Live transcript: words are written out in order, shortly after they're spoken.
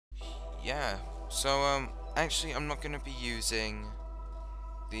yeah. So actually, I'm not gonna be using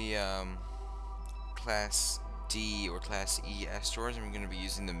the Class D or Class E asteroids. I'm gonna be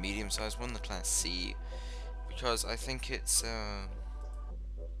using the medium-sized one, the Class C, because I think it's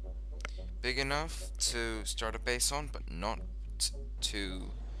big enough to start a base on, but not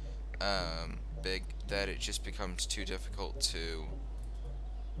too big that it just becomes too difficult to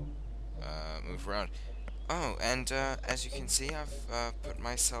move around. Oh, and as you can see, I've put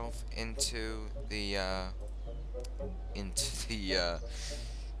myself into the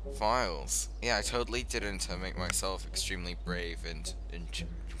files. Yeah, I totally didn't make myself extremely brave and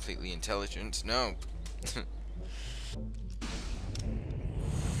completely intelligent. No.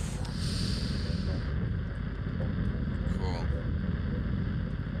 Cool.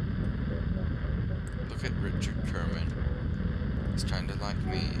 Look at Richard Kerman. He's kinda like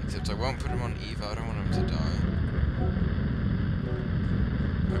me, except I won't put him on Eva. I don't want him to die.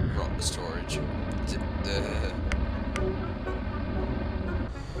 Rock storage.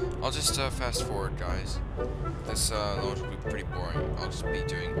 I'll just fast forward, guys. This launch will be pretty boring. I'll just be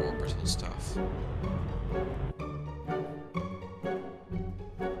doing orbital stuff.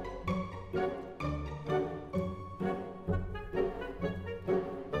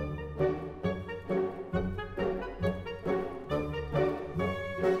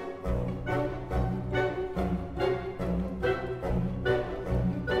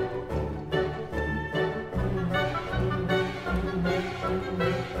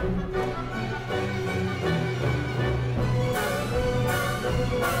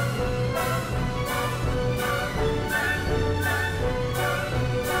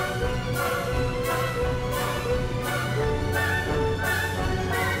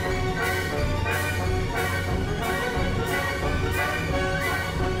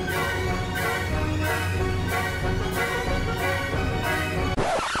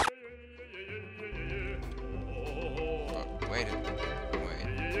 Wait.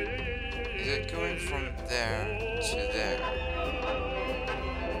 Is it going from there to there?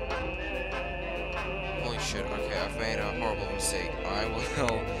 Holy shit, okay, I've made a horrible mistake. I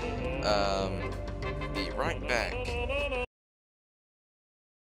will, be right back.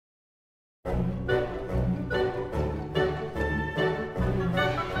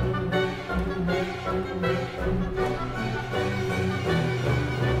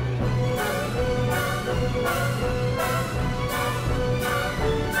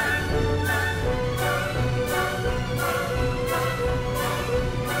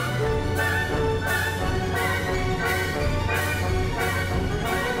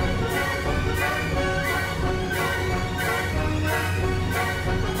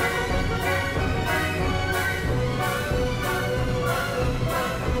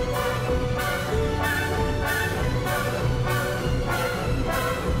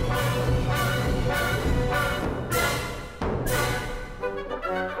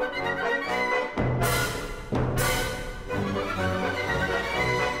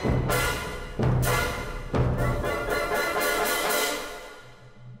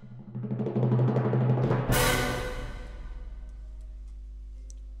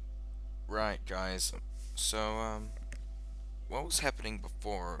 Right, guys. So, what was happening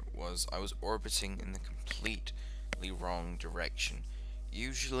before was I was orbiting in the completely wrong direction.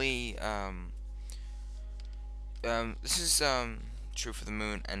 Usually, this is, true for the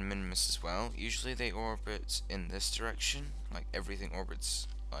moon and Minimus as well. Usually they orbit in this direction, like everything orbits,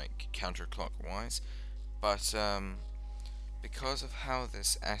 like, counterclockwise. But, because of how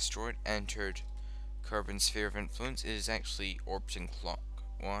this asteroid entered Kerbin's sphere of influence, it is actually orbiting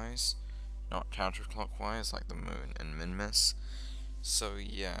clockwise, not counterclockwise like the moon and Minmus. So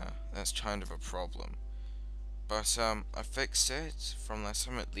yeah, that's kind of a problem. But I fixed it from last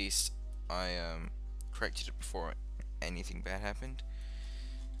time. At least I corrected it before anything bad happened.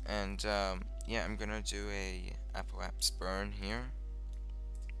 And yeah, I'm gonna do a apoapse burn here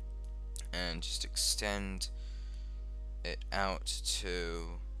and just extend it out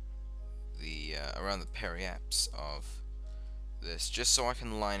to the around the periapse of this, just so I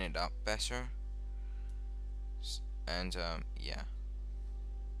can line it up better. And yeah.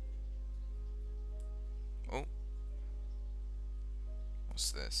 Oh,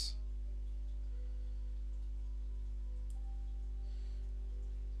 what's this?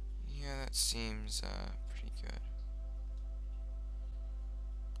 Yeah, that seems pretty good.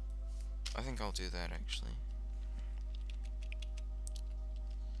 I think I'll do that actually.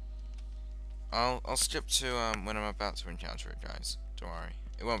 I'll skip to when I'm about to encounter it, guys. Don't worry,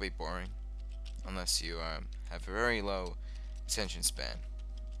 it won't be boring unless you have a very low attention span.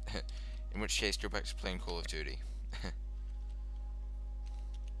 In which case, go back to playing Call of Duty.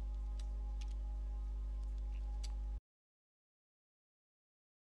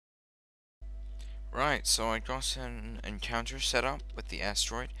 Right, so I got an encounter set up with the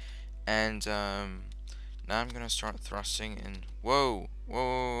asteroid, and now I'm gonna start thrusting and whoa,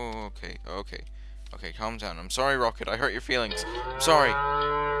 whoa, okay, okay, okay, calm down. I'm sorry, Rocket. I hurt your feelings. I'm sorry.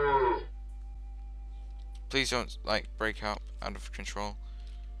 Please don't like break out of control.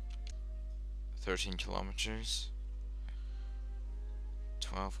 13 kilometers.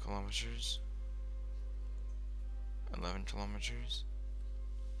 12 kilometers. 11 kilometers.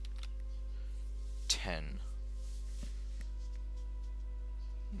 10.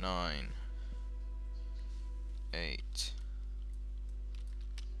 9. 8.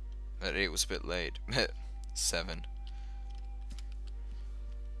 That 8 was a bit late. 7.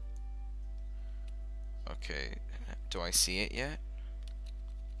 Okay, do I see it yet?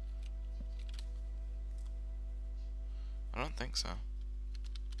 I don't think so.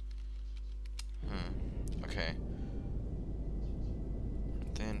 Okay.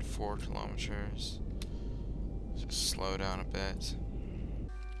 Then 4 kilometers. Just slow down a bit.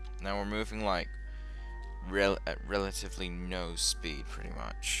 Now we're moving like at relatively no speed, pretty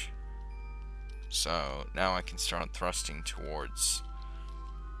much. So now I can start thrusting towards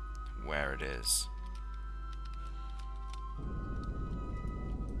where it is.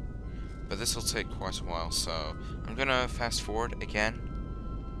 But this will take quite a while, so I'm gonna fast forward again.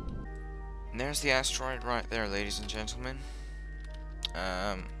 And there's the asteroid right there, ladies and gentlemen.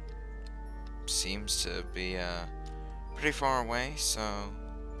 Seems to be pretty far away, so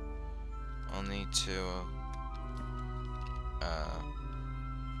I'll need to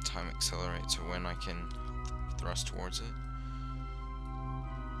time accelerate to when I can thrust towards it.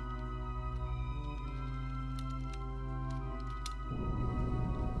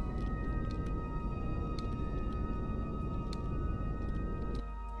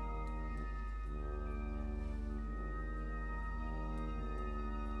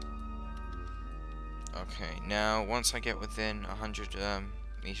 Okay, now once I get within 100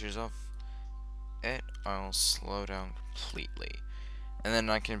 meters of it, I'll slow down completely. And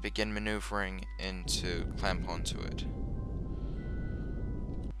then I can begin maneuvering to clamp onto it.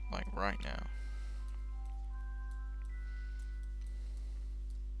 Like right now.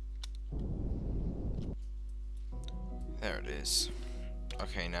 There it is.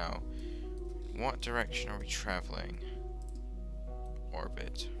 Okay, now, what direction are we traveling?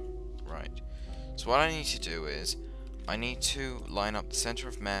 Orbit. Right. So what I need to do is, I need to line up the center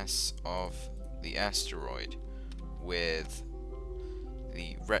of mass of the asteroid with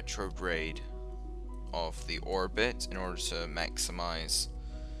the retrograde of the orbit in order to maximize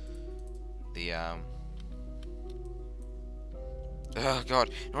the oh god,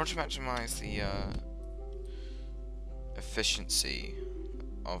 in order to maximize the efficiency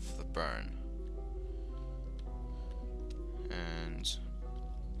of the burn. And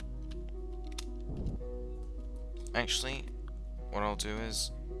actually, what I'll do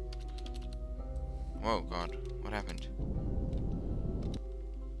is, whoa god, what happened?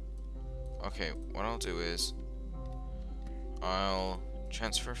 Okay, what I'll do is I'll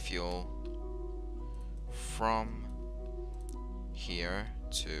transfer fuel from here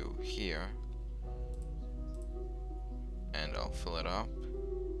to here, and I'll fill it up.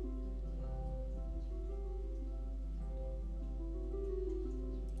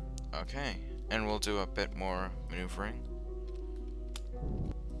 Okay, and we'll do a bit more maneuvering.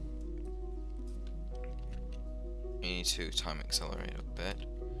 We need to time accelerate a bit.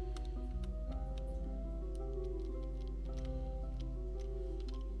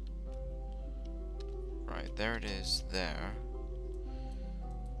 Right, there it is there.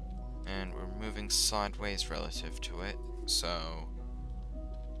 And we're moving sideways relative to it, so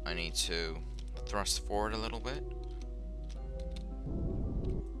I need to thrust forward a little bit.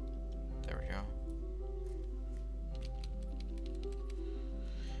 There we go.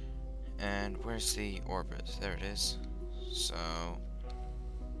 And where's the orbit? There it is. So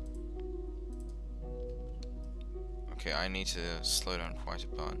okay, I need to slow down quite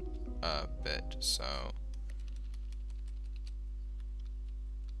a bit, so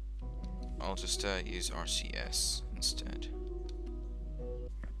I'll just use RCS instead.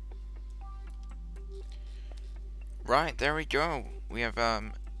 Right, there we go. We have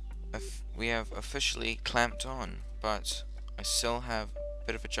officially clamped on, but I still have a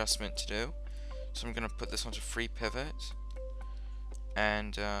bit of adjustment to do. So I'm gonna put this onto free pivot,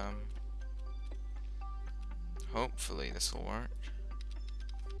 and hopefully this will work.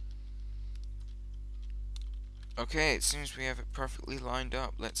 Okay, it seems we have it perfectly lined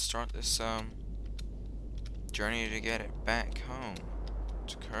up. Let's start this journey to get it back home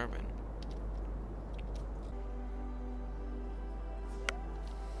to Kerbin.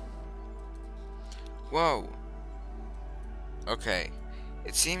 Whoa! Okay,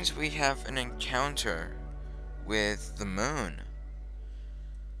 it seems we have an encounter with the moon.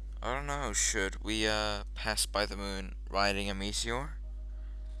 I don't know, should we pass by the moon riding a meteor?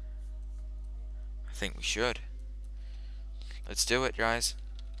 I think we should. Let's do it, guys.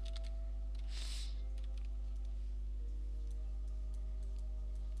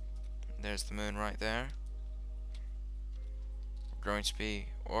 There's the moon right there. We're going to be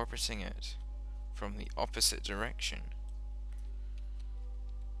orbiting it from the opposite direction.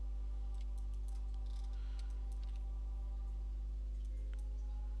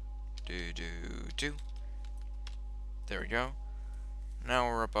 Do. There we go. Now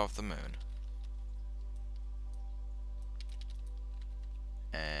we're above the moon.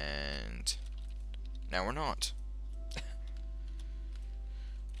 And now we're not.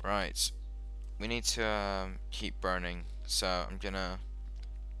 Right. We need to keep burning, so I'm gonna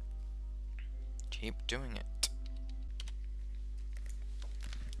keep doing it.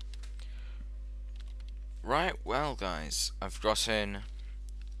 Right, well guys, I've gotten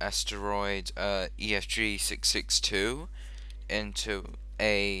Asteroid EFG 662 into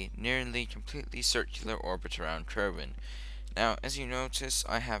a nearly completely circular orbit around Kerbin. Now, as you notice,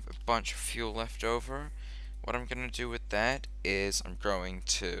 I have a bunch of fuel left over. What I'm going to do with that is I'm going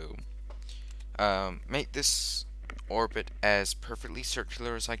to make this orbit as perfectly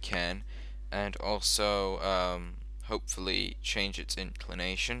circular as I can, and also hopefully change its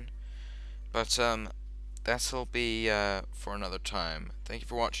inclination. But that'll be for another time. Thank you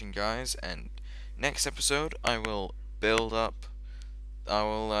for watching, guys, and next episode I will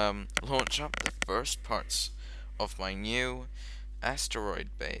launch up the first parts of my new asteroid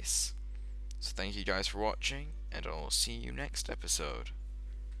base. So thank you guys for watching, and I'll see you next episode.